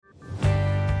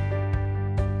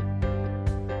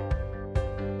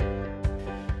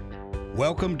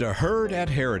Welcome to Heard at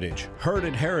Heritage. Heard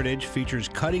at Heritage features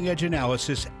cutting-edge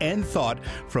analysis and thought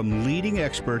from leading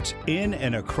experts in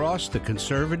and across the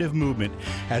conservative movement,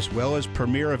 as well as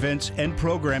premier events and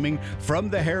programming from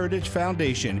the Heritage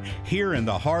Foundation here in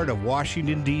the heart of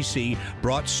Washington, D.C.,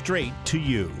 brought straight to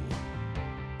you.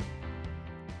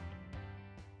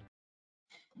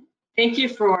 Thank you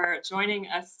for joining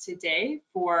us today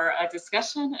for a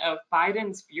discussion of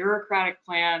Biden's bureaucratic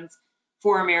plans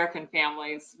for American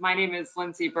families. My name is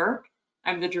Lindsay Burke.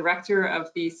 I'm the director of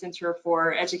the Center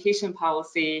for Education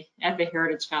Policy at the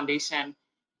Heritage Foundation.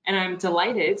 And I'm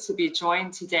delighted to be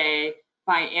joined today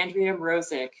by Andrea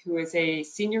Mrozek, who is a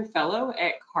senior fellow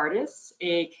at Cardis,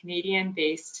 a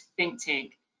Canadian-based think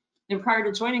tank. And prior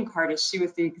to joining Cardis, she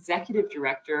was the executive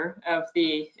director of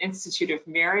the Institute of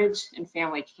Marriage and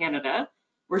Family Canada,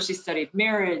 where she studied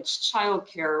marriage,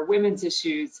 childcare, women's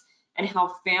issues, and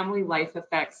how family life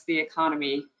affects the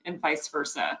economy and vice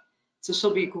versa. So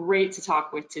she'll be great to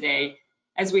talk with today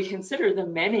as we consider the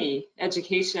many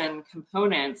education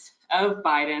components of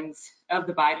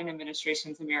the Biden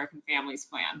administration's American Families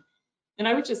Plan. And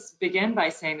I would just begin by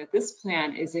saying that this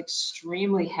plan is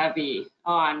extremely heavy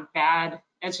on bad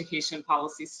education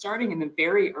policy starting in the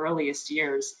very earliest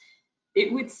years.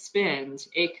 It would spend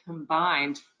a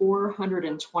combined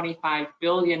 $425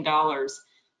 billion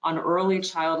on early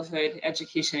childhood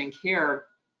education and care,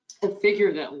 a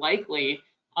figure that likely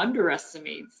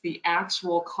underestimates the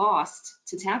actual cost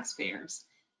to taxpayers.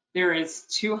 There is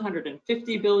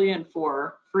 $250 billion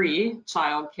for free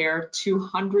childcare,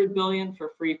 $200 billion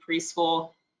for free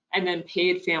preschool, and then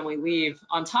paid family leave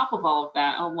on top of all of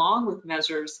that, along with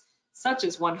measures such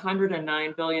as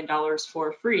 $109 billion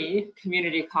for free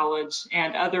community college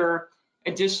and other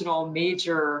additional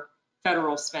major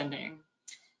federal spending.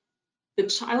 The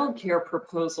child care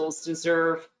proposals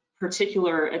deserve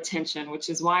particular attention, which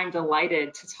is why I'm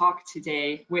delighted to talk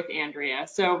today with Andrea.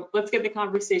 So let's get the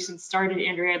conversation started.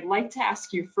 Andrea, I'd like to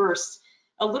ask you first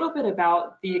a little bit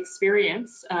about the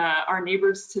experience our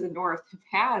neighbors to the north have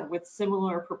had with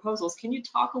similar proposals. Can you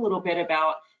talk a little bit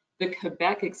about the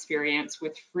Quebec experience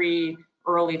with free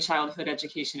early childhood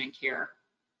education and care?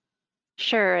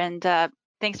 Sure, and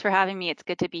thanks for having me. It's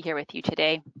good to be here with you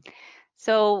today.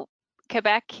 So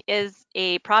Quebec is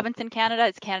a province in Canada.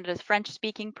 It's Canada's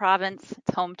French-speaking province.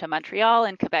 It's home to Montreal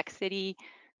and Quebec City,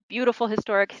 beautiful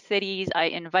historic cities. I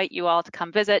invite you all to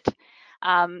come visit.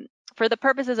 For the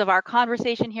purposes of our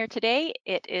conversation here today,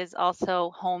 it is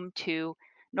also home to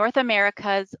North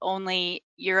America's only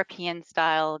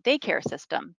European-style daycare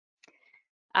system.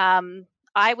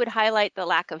 I would highlight the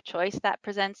lack of choice that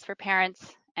presents for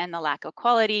parents and the lack of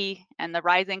quality and the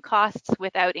rising costs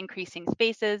without increasing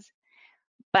spaces.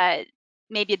 But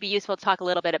maybe it'd be useful to talk a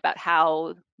little bit about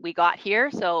how we got here.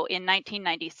 So in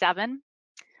 1997,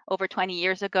 over 20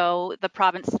 years ago, the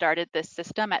province started this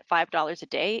system at $5 a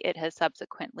day. It has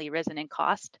subsequently risen in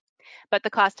cost, but the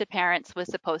cost to parents was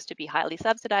supposed to be highly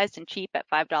subsidized and cheap at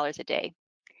 $5 a day.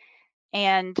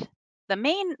 And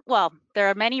there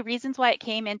are many reasons why it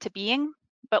came into being,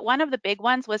 but one of the big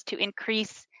ones was to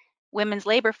increase women's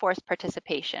labor force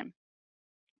participation.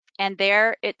 And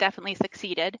there it definitely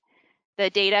succeeded. The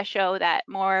data show that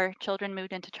more children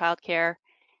moved into childcare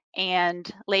and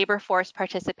labor force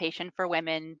participation for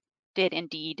women did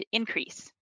indeed increase.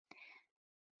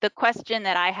 The question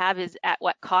that I have is, at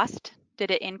what cost did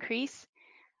it increase?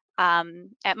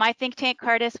 At my think tank,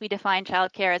 Cardis, we define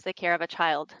childcare as the care of a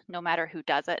child, no matter who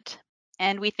does it.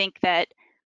 And we think that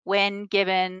when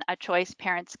given a choice,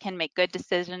 parents can make good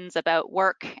decisions about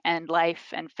work and life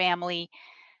and family,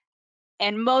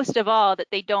 and most of all, that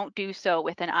they don't do so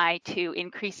with an eye to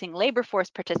increasing labor force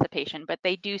participation, but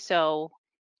they do so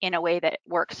in a way that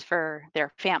works for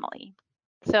their family.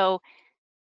 So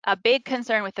a big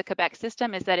concern with the Quebec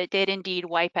system is that it did indeed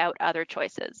wipe out other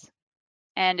choices.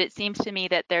 And it seems to me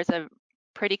that there's a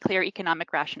pretty clear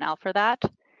economic rationale for that.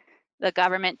 The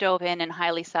government dove in and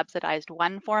highly subsidized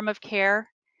one form of care,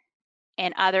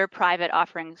 and other private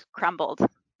offerings crumbled.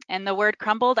 And the word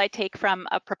crumbled I take from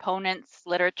a proponent's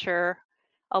literature.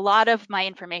 A lot of my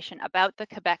information about the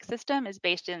Quebec system is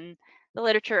based in the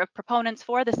literature of proponents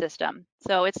for the system.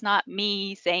 So it's not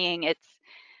me saying it's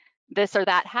this or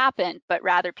that happened, but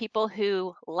rather people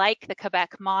who, like the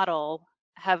Quebec model,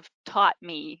 have taught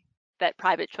me that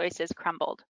private choices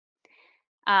crumbled.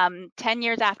 10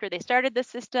 years after they started the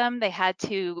system, they had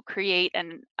to create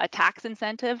a tax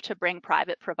incentive to bring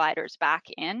private providers back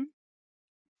in.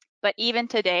 But even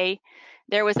today,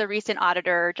 there was a recent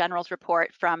Auditor General's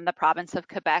report from the province of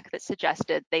Quebec that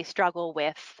suggested they struggle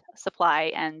with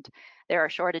supply and there are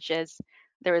shortages.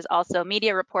 There was also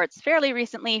media reports fairly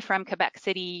recently from Quebec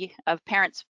City of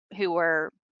parents who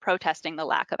were protesting the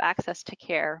lack of access to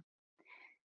care.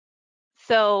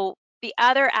 So the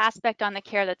other aspect on the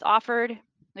care that's offered,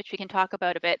 which we can talk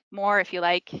about a bit more if you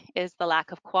like, is the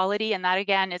lack of quality. And that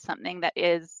again is something that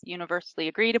is universally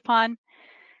agreed upon.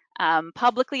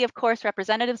 Publicly, of course,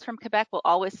 representatives from Quebec will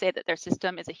always say that their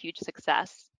system is a huge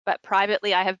success. But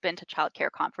privately, I have been to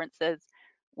childcare conferences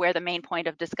where the main point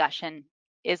of discussion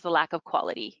is the lack of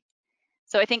quality.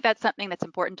 So I think that's something that's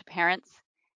important to parents.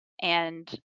 And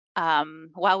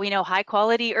while we know high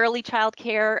quality early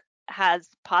childcare has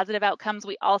positive outcomes,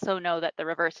 we also know that the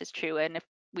reverse is true. And if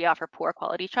we offer poor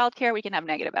quality childcare, we can have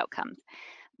negative outcomes.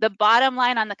 The bottom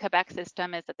line on the Quebec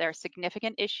system is that there are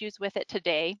significant issues with it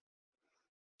today.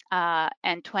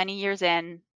 And 20 years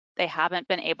in, they haven't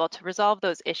been able to resolve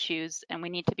those issues. And we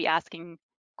need to be asking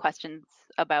questions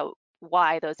about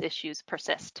why those issues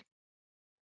persist.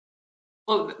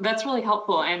 Well, that's really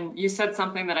helpful. And you said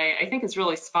something that I think is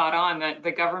really spot on, that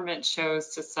the government chose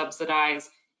to subsidize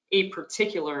a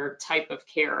particular type of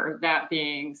care, that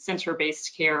being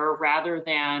center-based care rather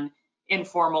than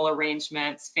informal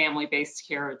arrangements, family-based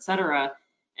care, et cetera.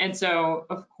 And so,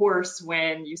 of course,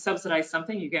 when you subsidize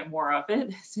something, you get more of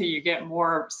it. So you get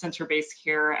more center-based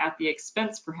care at the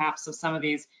expense, perhaps, of some of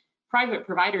these private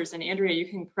providers. And Andrea, you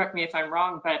can correct me if I'm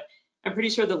wrong, but I'm pretty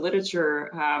sure the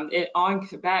literature on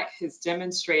Quebec has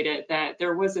demonstrated that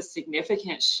there was a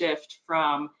significant shift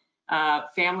from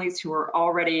families who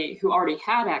already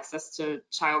had access to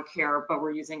childcare but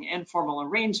were using informal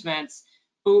arrangements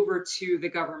over to the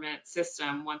government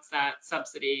system once that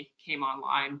subsidy came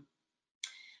online.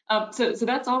 So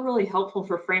that's all really helpful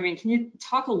for framing. Can you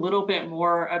talk a little bit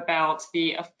more about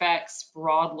the effects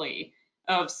broadly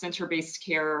of center-based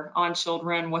care on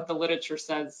children, what the literature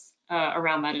says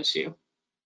around that issue?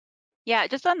 Yeah,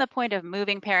 just on the point of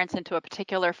moving parents into a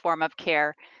particular form of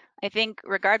care, I think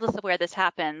regardless of where this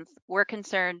happens, we're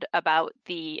concerned about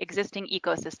the existing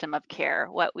ecosystem of care,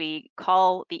 what we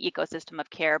call the ecosystem of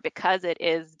care, because it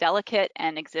is delicate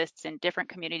and exists in different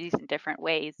communities in different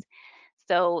ways.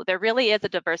 So there really is a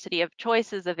diversity of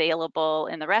choices available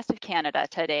in the rest of Canada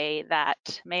today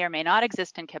that may or may not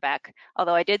exist in Quebec,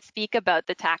 although I did speak about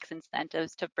the tax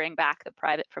incentives to bring back the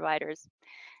private providers.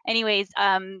 Anyways,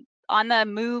 on the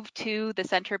move to the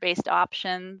center-based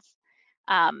options,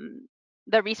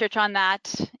 the research on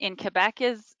that in Quebec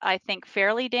is, I think,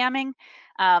 fairly damning.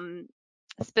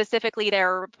 Specifically,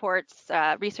 there are reports,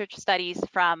 research studies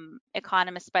from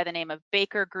economists by the name of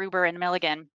Baker, Gruber, and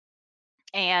Milligan.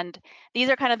 And these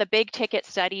are kind of the big ticket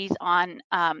studies on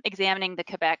examining the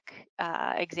Quebec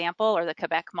example or the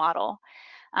Quebec model.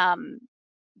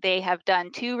 They have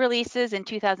done 2 releases. In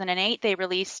 2008, they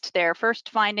released their first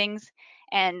findings,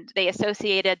 and they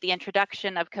associated the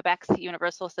introduction of Quebec's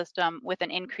universal system with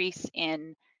an increase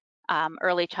in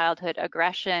early childhood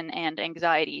aggression and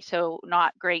anxiety. So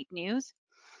not great news.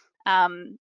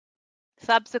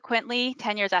 Subsequently,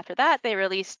 10 years after that, they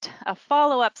released a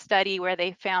follow-up study where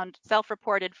they found,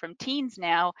 self-reported from teens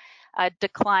now, a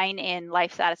decline in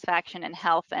life satisfaction and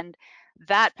health. And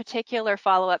that particular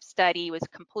follow-up study was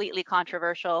completely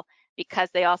controversial because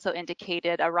they also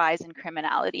indicated a rise in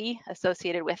criminality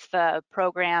associated with the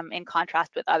program in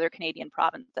contrast with other Canadian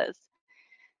provinces.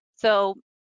 So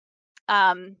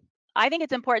I think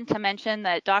it's important to mention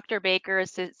that Dr. Baker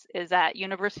is at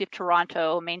University of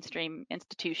Toronto, mainstream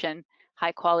institution,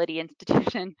 high quality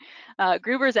institution.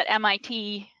 Gruber's at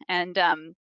MIT, and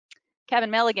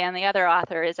Kevin Milligan, the other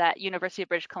author, is at University of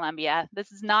British Columbia.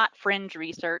 This is not fringe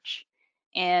research,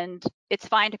 and it's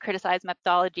fine to criticize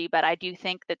methodology, but I do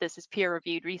think that this is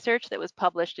peer-reviewed research that was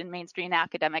published in mainstream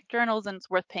academic journals, and it's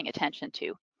worth paying attention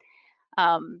to.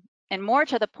 And more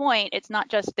to the point, it's not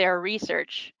just their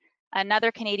research.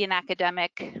 Another Canadian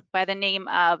academic by the name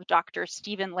of Dr.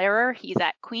 Stephen Lehrer, he's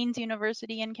at Queen's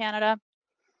University in Canada.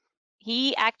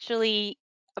 He actually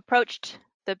approached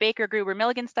the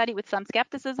Baker-Gruber-Milligan study with some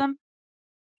skepticism.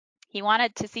 He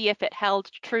wanted to see if it held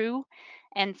true,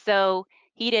 and so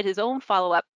he did his own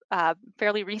follow-up,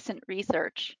 fairly recent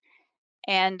research.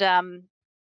 And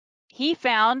he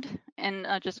found, and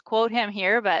I'll just quote him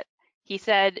here, but he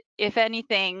said, if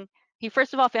anything, he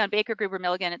first of all found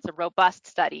Baker-Gruber-Milligan, it's a robust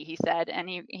study, he said, and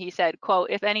he said,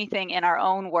 quote, if anything, in our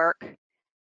own work,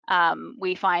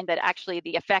 we find that actually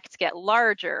the effects get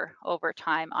larger over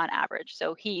time on average.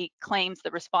 So he claims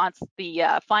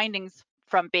the findings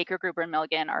from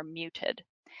Baker-Gruber-Milligan are muted.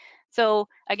 So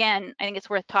again, I think it's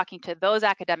worth talking to those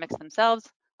academics themselves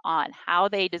on how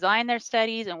they design their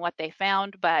studies and what they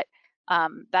found, but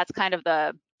that's kind of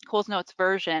the Coles Notes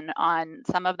version on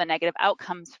some of the negative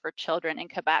outcomes for children in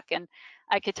Quebec. And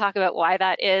I could talk about why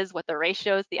that is, what the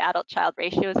ratios, the adult-child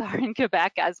ratios are in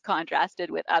Quebec as contrasted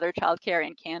with other childcare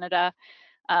in Canada.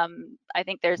 I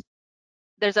think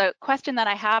there's a question that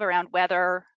I have around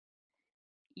whether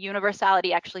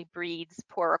universality actually breeds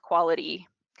poorer quality,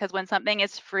 because when something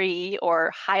is free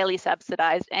or highly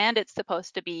subsidized and it's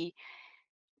supposed to be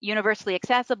universally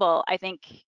accessible, I think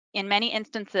in many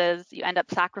instances you end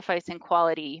up sacrificing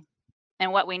quality.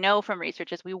 And what we know from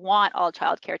research is we want all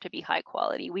childcare to be high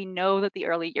quality. We know that the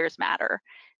early years matter,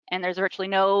 and there's virtually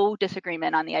no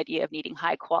disagreement on the idea of needing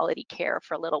high quality care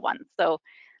for little ones. So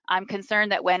I'm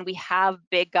concerned that when we have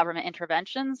big government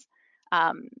interventions,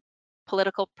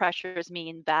 political pressures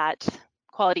mean that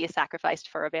quality is sacrificed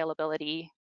for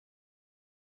availability.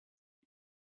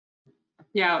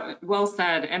 Yeah, well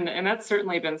said. And that's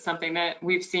certainly been something that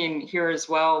we've seen here as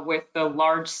well with the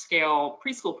large scale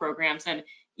preschool programs. And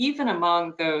even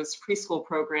among those preschool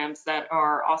programs that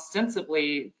are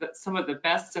ostensibly some of the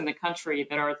best in the country,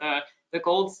 that are the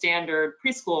gold standard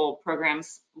preschool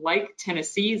programs like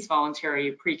Tennessee's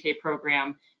voluntary pre-K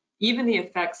program, even the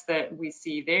effects that we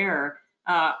see there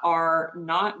are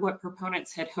not what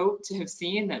proponents had hoped to have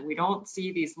seen, that we don't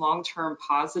see these long-term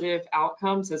positive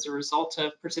outcomes as a result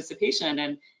of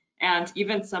participation, and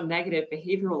even some negative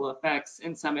behavioral effects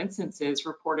in some instances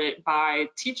reported by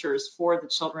teachers for the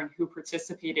children who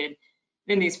participated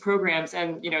in these programs.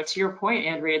 And to your point,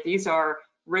 Andrea, these are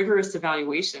rigorous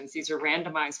evaluations. These are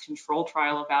randomized control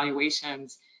trial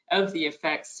evaluations of the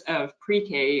effects of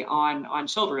pre-K on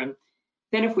children.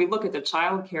 Then if we look at the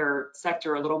child care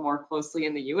sector a little more closely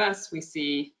in the US, we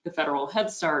see the federal Head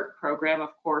Start program, of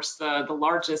course, the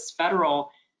largest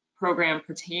federal program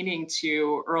pertaining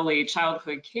to early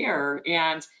childhood care.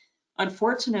 And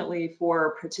unfortunately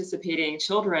for participating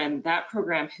children, that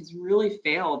program has really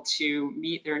failed to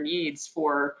meet their needs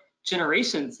for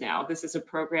generations now. This is a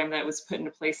program that was put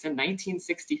into place in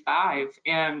 1965,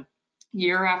 and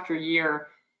year after year,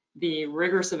 the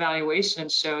rigorous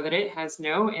evaluations show that it has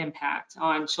no impact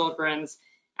on children's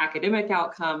academic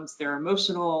outcomes, their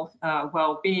emotional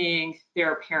well-being,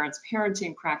 their parents'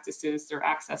 parenting practices, their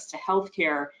access to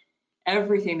healthcare,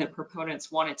 everything that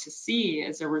proponents wanted to see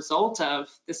as a result of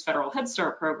this federal Head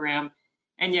Start program.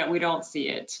 And yet we don't see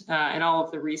it in all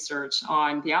of the research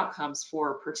on the outcomes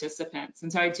for participants.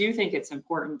 And so I do think it's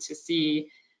important to see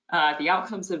the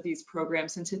outcomes of these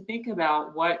programs and to think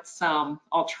about what some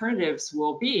alternatives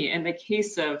will be. In the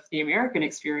case of the American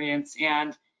experience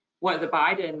and what the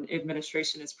Biden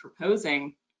administration is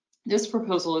proposing, this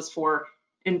proposal is for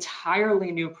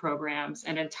entirely new programs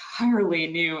and entirely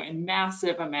new and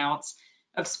massive amounts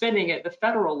of spending at the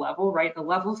federal level, right? The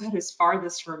level that is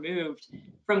farthest removed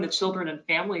from the children and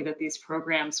family that these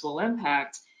programs will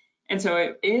impact. And so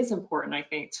it is important, I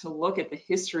think, to look at the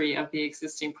history of the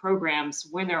existing programs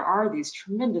when there are these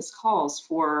tremendous calls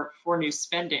for new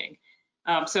spending.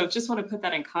 So just want to put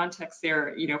that in context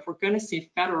there. If we're going to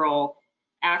see federal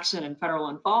action and federal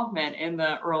involvement in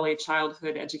the early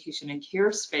childhood education and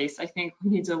care space, I think we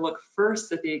need to look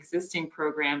first at the existing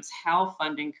programs, how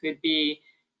funding could be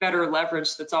better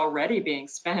leverage that's already being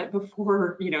spent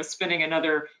before spending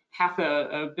another half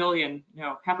a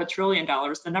trillion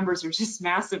dollars. The numbers are just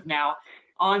massive now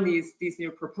on these new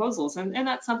proposals, and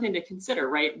that's something to consider,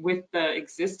 right? With the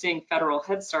existing federal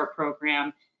Head Start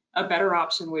program, a better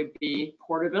option would be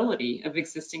portability of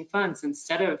existing funds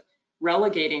instead of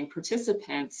relegating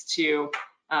participants to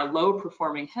low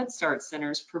performing Head Start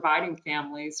centers, providing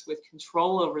families with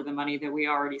control over the money that we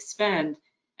already spend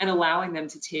and allowing them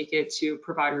to take it to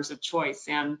providers of choice.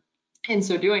 And in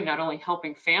so doing, not only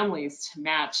helping families to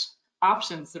match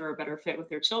options that are a better fit with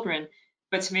their children,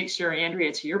 but to make sure,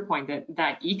 Andrea, to your point,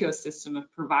 that ecosystem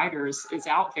of providers is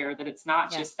out there, that it's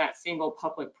not just that single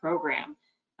public program.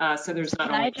 So there's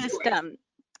not only Can I just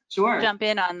Sure. jump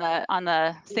in on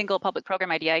the single public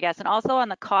program idea, I guess, and also on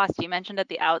the cost. You mentioned at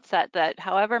the outset that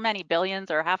however many billions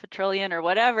or half a trillion or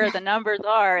whatever the numbers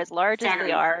are, as large as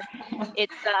they are,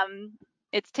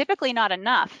 it's typically not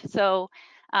enough. So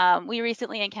we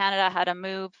recently in Canada had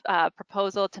a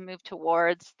proposal to move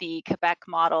towards the Quebec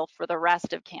model for the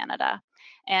rest of Canada.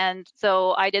 And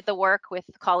so I did the work with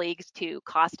colleagues to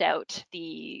cost out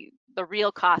the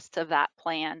real costs of that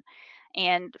plan.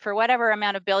 And for whatever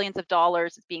amount of billions of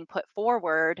dollars is being put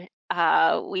forward,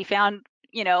 we found,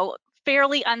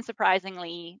 fairly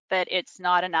unsurprisingly, that it's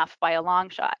not enough by a long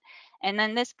shot. And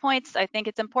then this points, I think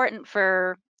it's important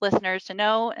for listeners to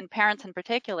know, and parents in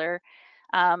particular,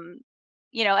 at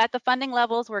the funding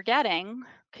levels we're getting,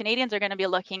 Canadians are going to be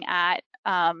looking at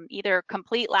either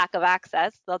complete lack of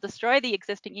access. They'll destroy the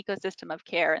existing ecosystem of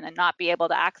care and then not be able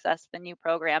to access the new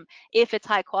program if it's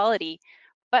high quality.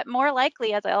 But more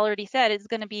likely, as I already said, it's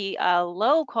going to be a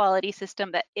low quality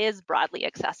system that is broadly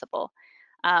accessible.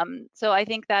 So I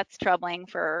think that's troubling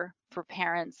for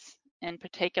parents in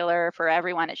particular for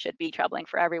everyone. It should be troubling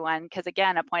for everyone because,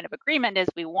 again, a point of agreement is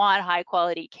we want high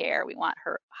quality care. We want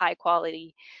high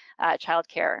quality child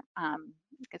care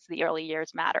because the early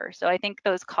years matter. So I think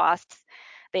those costs,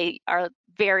 they are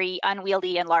very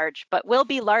unwieldy and large, but will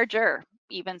be larger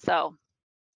even so.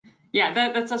 Yeah,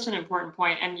 that's such an important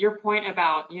point. And your point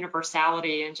about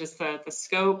universality and just the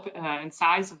scope and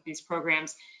size of these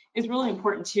programs is really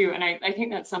important too. And I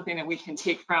think that's something that we can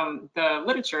take from the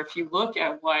literature. If you look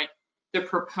at what the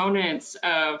proponents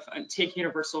of Take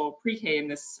Universal Pre-K in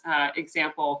this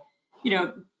example,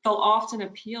 they'll often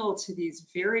appeal to these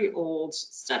very old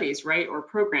studies, right, or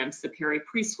programs, the Perry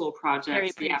Preschool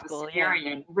Project, the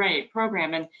Abecedarian, right,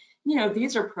 program. And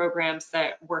these are programs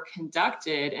that were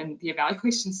conducted and the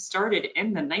evaluation started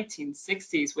in the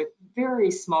 1960s with very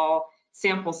small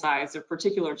sample size of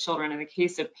particular children. In the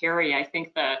case of Perry, I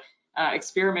think the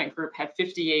experiment group had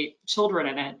 58 children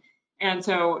in it. And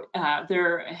so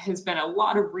there has been a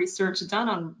lot of research done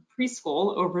on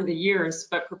preschool over the years,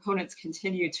 but proponents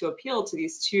continue to appeal to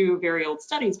these two very old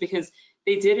studies because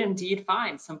they did indeed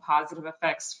find some positive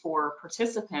effects for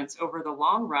participants over the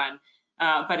long run.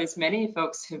 But as many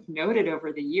folks have noted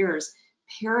over the years,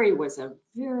 Perry was a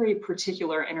very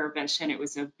particular intervention. It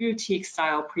was a boutique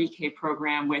style pre-K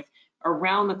program with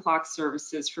around the clock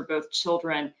services for both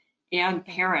children and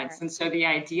parents. And so the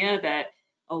idea that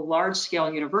a large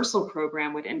scale universal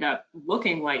program would end up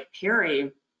looking like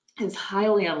Perry is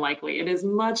highly unlikely. It is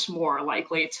much more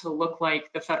likely to look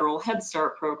like the federal Head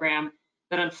Start program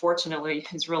that unfortunately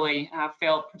has really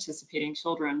failed participating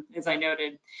children, as I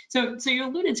noted. So you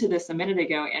alluded to this a minute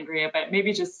ago, Andrea, but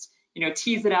maybe just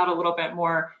tease it out a little bit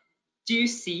more. Do you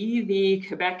see the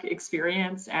Quebec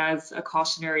experience as a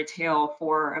cautionary tale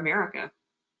for America?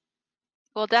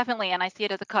 Well, definitely, and I see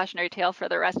it as a cautionary tale for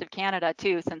the rest of Canada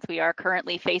too, since we are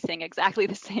currently facing exactly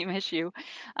the same issue.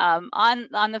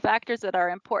 On the factors that are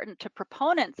important to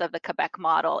proponents of the Quebec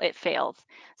model, it fails.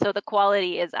 So the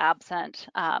quality is absent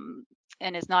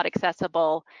and is not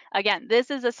accessible. Again, this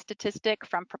is a statistic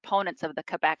from proponents of the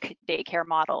Quebec daycare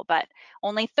model, but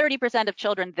only 30% of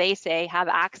children, they say, have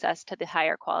access to the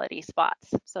higher quality spots.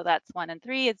 So that's 1 in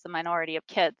 3, it's the minority of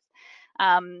kids.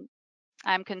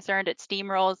 I'm concerned it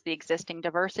steamrolls the existing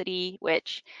diversity,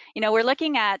 which, we're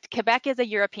looking at. Quebec is a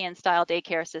European style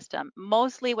daycare system.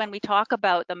 Mostly when we talk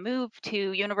about the move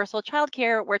to universal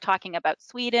childcare, we're talking about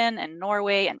Sweden and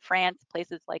Norway and France,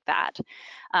 places like that.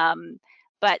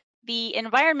 But the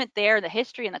environment there, the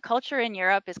history and the culture in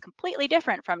Europe is completely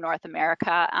different from North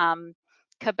America.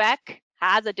 Quebec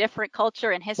has a different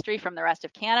culture and history from the rest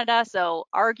of Canada. So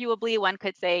arguably one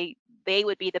could say they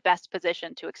would be the best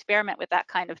position to experiment with that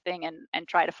kind of thing and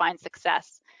try to find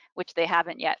success, which they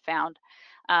haven't yet found.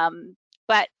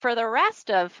 But for the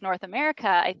rest of North America,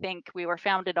 I think we were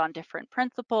founded on different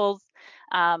principles.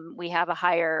 We have a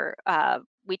higher,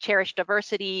 we cherish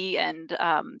diversity and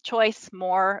choice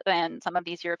more than some of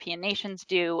these European nations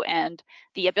do. And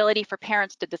the ability for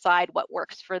parents to decide what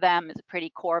works for them is a pretty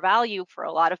core value for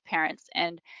a lot of parents,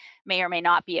 and may or may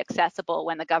not be accessible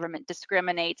when the government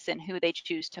discriminates in who they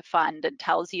choose to fund and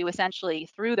tells you essentially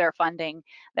through their funding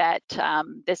that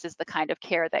this is the kind of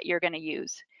care that you're going to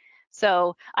use.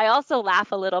 So I also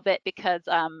laugh a little bit because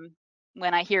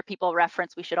when I hear people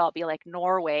reference we should all be like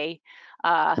Norway.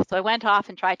 So I went off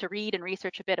and tried to read and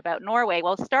research a bit about Norway.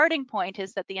 Well, the starting point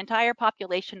is that the entire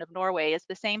population of Norway is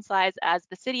the same size as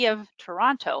the city of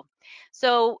Toronto.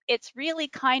 So it's really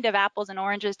kind of apples and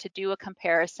oranges to do a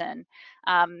comparison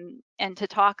and to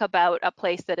talk about a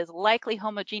place that is likely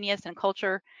homogeneous in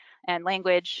culture and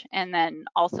language, and then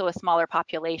also a smaller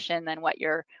population than what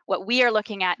we are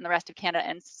looking at in the rest of Canada,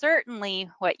 and certainly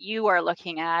what you are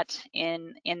looking at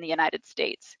in the United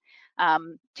States.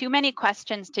 Too many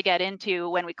questions to get into.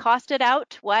 When we costed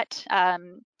out what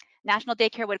national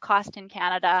daycare would cost in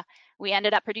Canada, we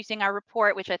ended up producing our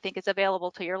report, which I think is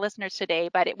available to your listeners today,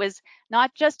 but it was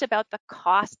not just about the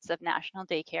costs of national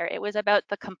daycare, it was about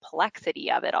the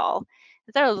complexity of it all.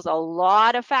 There was a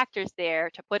lot of factors there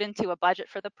to put into a budget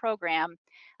for the program.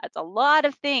 It's a lot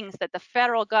of things that the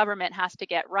federal government has to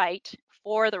get right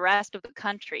for the rest of the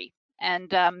country.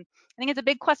 And I think it's a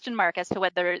big question mark as to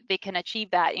whether they can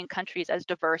achieve that in countries as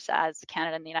diverse as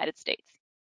Canada and the United States.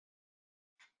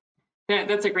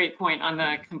 That's a great point on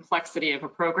the complexity of a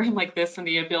program like this and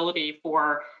the ability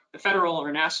for the federal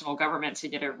or national government to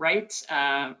get it right.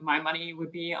 My money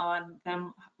would be on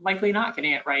them likely not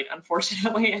getting it right,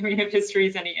 unfortunately. I mean, if history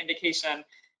is any indication,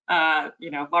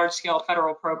 large-scale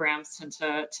federal programs tend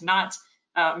to not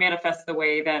manifest the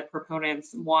way that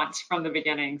proponents want from the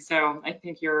beginning. So I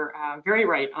think you're very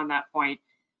right on that point.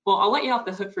 Well, I'll let you off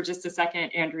the hook for just a second,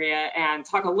 Andrea, and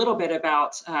talk a little bit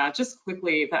about just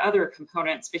quickly the other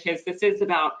components, because this is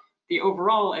about the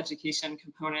overall education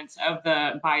components of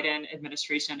the Biden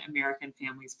administration American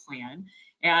Families Plan.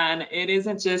 And it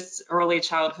isn't just early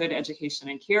childhood education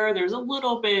and care. There's a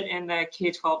little bit in the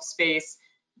K-12 space,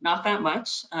 not that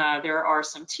much. There are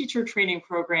some teacher training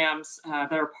programs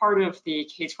that are part of the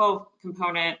K-12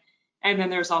 component. And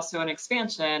then there's also an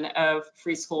expansion of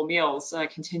free school meals, a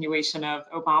continuation of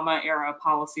Obama era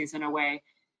policies in a way.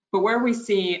 But where we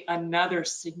see another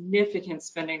significant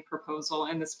spending proposal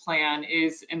in this plan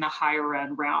is in the higher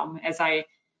ed realm. As I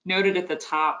noted at the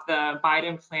top, the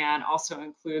Biden plan also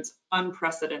includes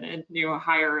unprecedented new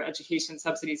higher education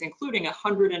subsidies, including a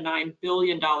 $109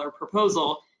 billion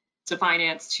proposal to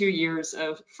finance 2 years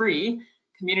of free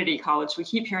community college. We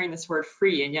keep hearing this word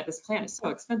free, and yet this plan is so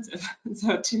expensive.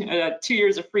 So 2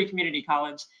 years of free community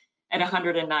college at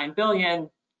 $109 billion.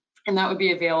 And that would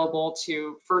be available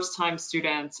to first-time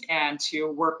students and to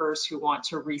workers who want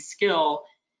to reskill.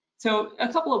 So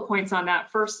a couple of points on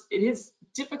that. First, it is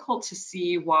difficult to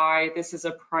see why this is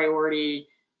a priority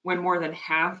when more than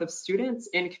half of students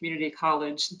in community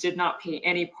college did not pay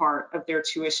any part of their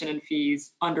tuition and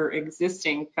fees under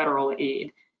existing federal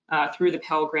aid through the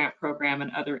Pell Grant program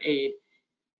and other aid.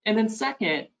 And then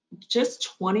second, just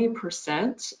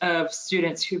 20% of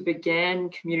students who begin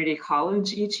community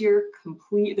college each year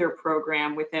complete their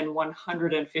program within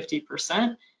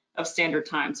 150% of standard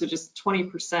time. So just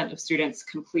 20% of students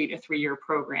complete a 3-year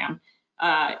program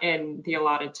in the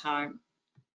allotted time.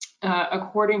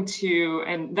 According to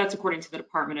the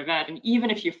Department of Ed. And even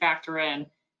if you factor in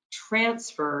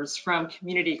transfers from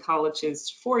community colleges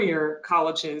to 4-year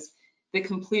colleges, the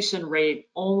completion rate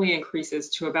only increases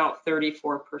to about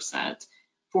 34%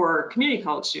 for community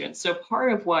college students. So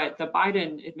part of what the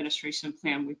Biden administration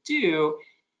plan would do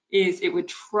is it would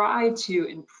try to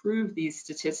improve these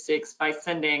statistics by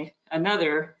sending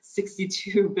another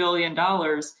 $62 billion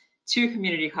to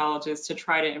community colleges to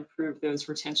try to improve those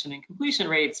retention and completion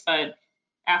rates. But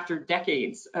after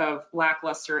decades of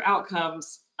lackluster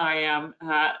outcomes,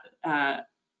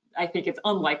 I think it's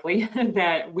unlikely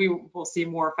that we will see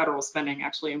more federal spending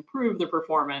actually improve the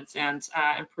performance and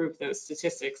improve those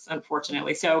statistics,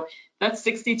 unfortunately. So that's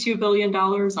 $62 billion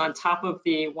on top of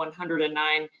the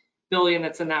 $109 billion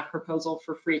that's in that proposal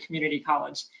for free community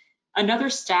college. Another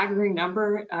staggering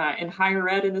number in higher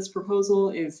ed in this proposal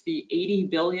is the $80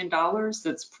 billion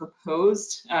that's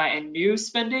proposed in new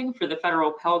spending for the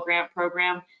federal Pell Grant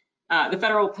program. The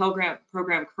federal Pell Grant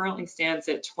program currently stands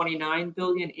at $29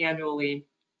 billion annually.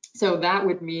 So that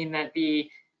would mean that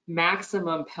the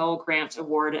maximum Pell Grant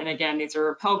award, and again, these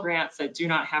are Pell Grants that do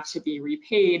not have to be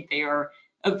repaid, they are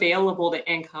available to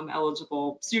income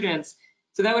eligible students.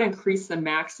 So that would increase the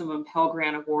maximum Pell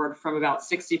Grant award from about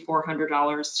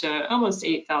 $6,400 to almost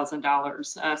 $8,000,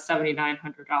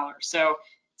 $7,900. So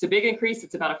it's a big increase.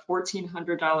 It's about a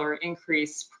 $1,400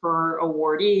 increase per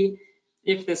awardee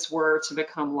if this were to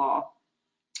become law.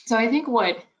 So I think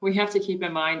what we have to keep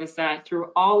in mind is that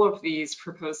through all of these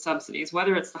proposed subsidies,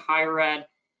 whether it's the higher ed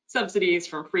subsidies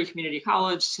from free community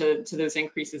college to those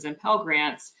increases in Pell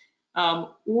Grants,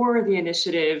 or the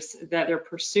initiatives that they're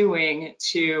pursuing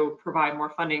to provide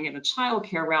more funding in the child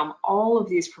care realm, all of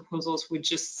these proposals would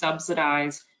just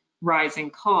subsidize rising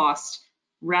costs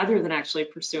rather than actually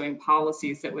pursuing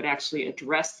policies that would actually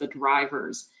address the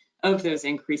drivers of those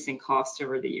increasing costs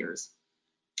over the years.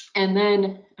 And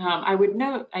then I would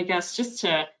note, I guess, just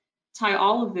to tie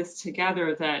all of this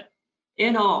together, that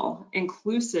in all,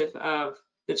 inclusive of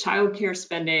the child care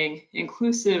spending,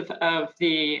 inclusive of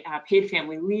the paid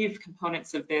family leave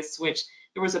components of this, which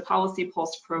there was a Policy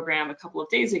Pulse program a couple of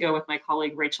days ago with my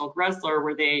colleague Rachel Gressler,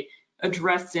 where they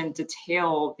addressed in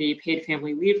detail the paid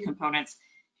family leave components.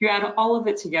 If you add all of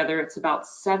it together, it's about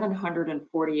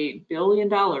 $748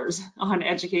 billion on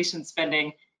education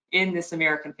spending in this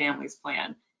American Families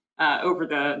Plan over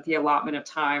the allotment of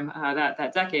time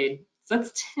that decade. So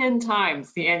that's 10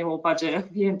 times the annual budget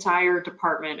of the entire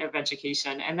Department of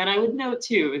Education. And then I would note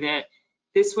too that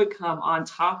this would come on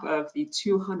top of the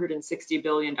 $260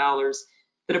 billion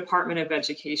the Department of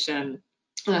Education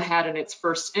had in its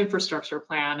first infrastructure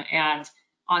plan, and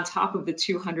on top of the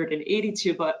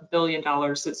 $282 billion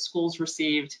that schools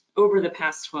received over the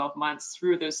past 12 months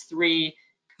through those 3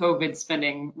 COVID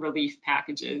spending relief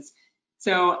packages.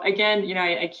 So again,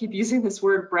 I keep using this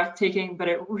word breathtaking, but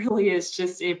it really is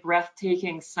just a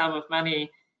breathtaking sum of money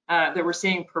that we're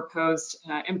seeing proposed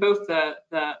in both the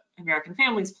American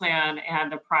Families Plan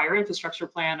and the prior infrastructure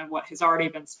plan and what has already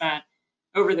been spent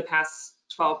over the past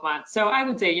 12 months. So I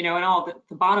would say, in all,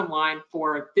 the bottom line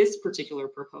for this particular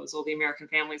proposal, the American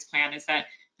Families Plan, is that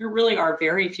there really are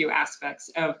very few aspects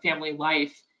of family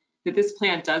life that this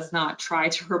plan does not try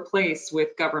to replace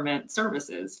with government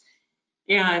services.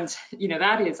 And,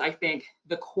 that is, I think,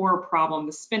 the core problem.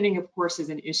 The spending, of course, is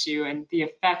an issue, and the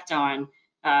effect on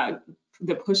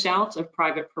the push out of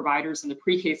private providers in the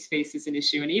pre-K space is an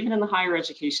issue, and even in the higher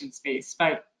education space.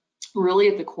 But really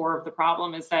at the core of the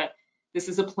problem is that this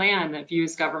is a plan that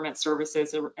views government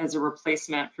services as a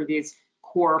replacement for these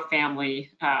core family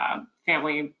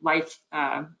life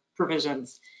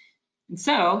provisions. And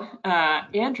so,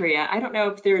 Andrea, I don't know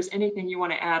if there's anything you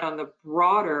want to add on the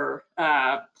broader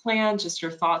plan, just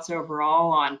your thoughts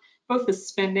overall on both the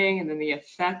spending and then the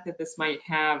effect that this might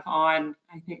have on,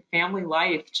 I think, family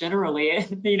life generally.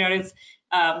 It's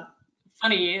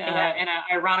funny in an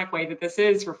ironic way that this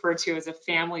is referred to as a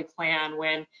family plan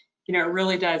when, it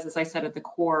really does, as I said at the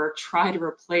core, try to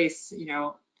replace,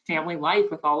 family life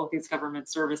with all of these government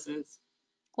services.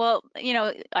 Well,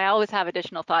 I always have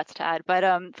additional thoughts to add,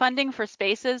 but funding for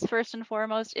spaces, first and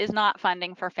foremost, is not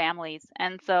funding for families.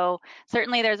 And so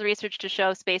certainly there's research to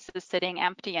show spaces sitting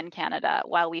empty in Canada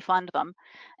while we fund them.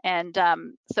 And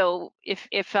so if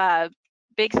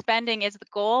big spending is the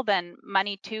goal, then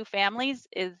money to families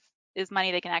is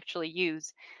money they can actually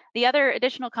use. The other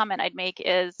additional comment I'd make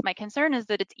is my concern is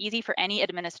that it's easy for any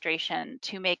administration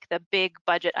to make the big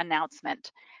budget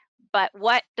announcement. But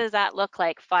what does that look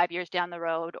like 5 years down the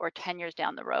road or 10 years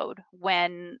down the road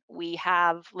when we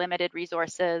have limited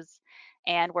resources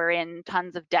and we're in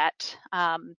tons of debt?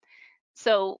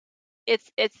 So it's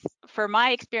for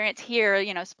my experience here,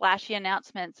 splashy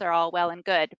announcements are all well and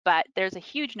good, but there's a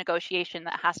huge negotiation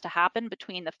that has to happen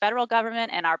between the federal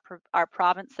government and our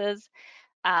provinces.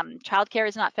 Childcare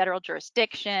is not federal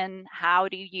jurisdiction. How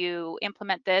do you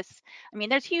implement this? I mean,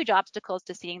 there's huge obstacles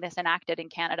to seeing this enacted in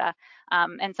Canada,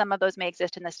 and some of those may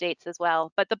exist in the States as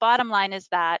well. But the bottom line is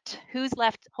that who's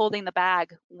left holding the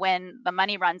bag when the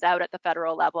money runs out at the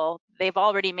federal level? They've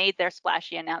already made their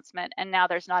splashy announcement, and now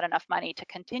there's not enough money to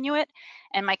continue it.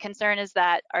 And my concern is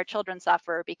that our children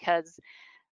suffer because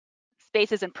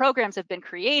spaces and programs have been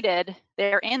created,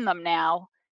 they're in them now,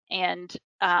 and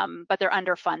but they're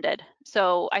underfunded.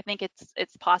 So I think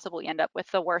it's possible we end up with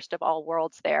the worst of all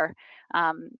worlds there.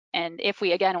 And if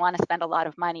we again want to spend a lot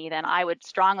of money, then I would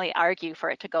strongly argue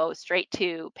for it to go straight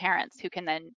to parents who can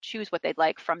then choose what they'd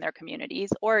like from their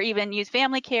communities, or even use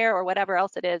family care or whatever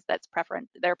else it is that's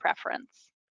their preference.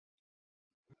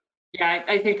 Yeah,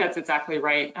 I think that's exactly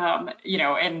right.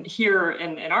 And here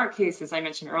in our case, as I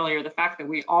mentioned earlier, the fact that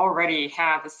we already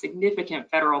have a significant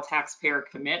federal taxpayer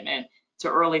commitment to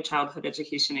early childhood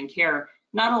education and care,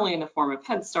 not only in the form of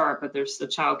Head Start, but there's the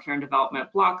Child Care and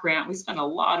Development Block Grant. We spend a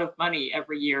lot of money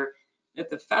every year at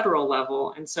the federal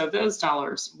level. And so those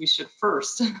dollars, we should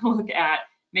first look at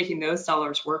making those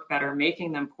dollars work better,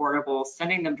 making them portable,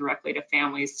 sending them directly to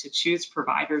families to choose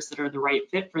providers that are the right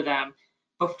fit for them,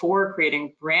 before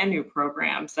creating brand new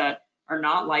programs that are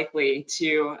not likely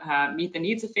to meet the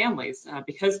needs of families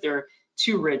because they're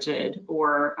too rigid,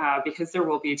 or because there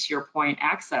will be, to your point,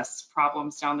 access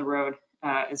problems down the road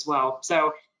as well.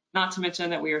 So not to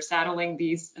mention that we are saddling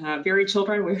these very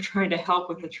children we're trying to help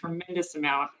with a tremendous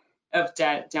amount of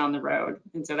debt down the road.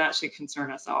 And so that should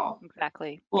concern us all.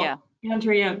 Exactly. Well, yeah.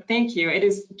 Andrea, thank you. It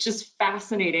is just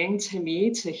fascinating to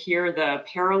me to hear the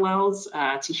parallels,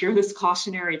 to hear this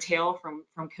cautionary tale from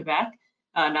Quebec,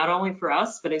 not only for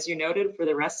us, but as you noted, for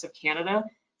the rest of Canada.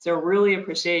 So really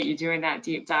appreciate you doing that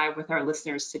deep dive with our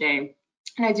listeners today.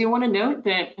 And I do want to note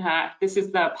that this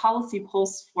is the Policy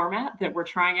Pulse format that we're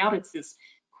trying out. It's this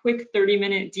quick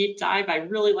 30-minute deep dive. I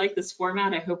really like this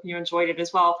format. I hope you enjoyed it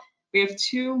as well. We have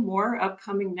 2 more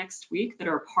upcoming next week that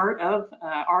are part of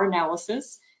our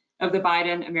analysis of the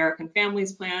Biden American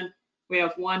Families Plan. We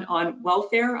have one on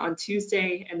welfare on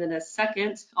Tuesday, and then a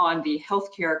second on the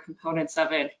healthcare components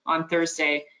of it on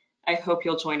Thursday. I hope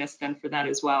you'll join us then for that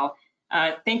as well.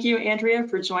 Thank you, Andrea,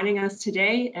 for joining us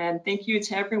today, and thank you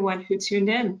to everyone who tuned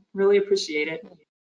in. Really appreciate it.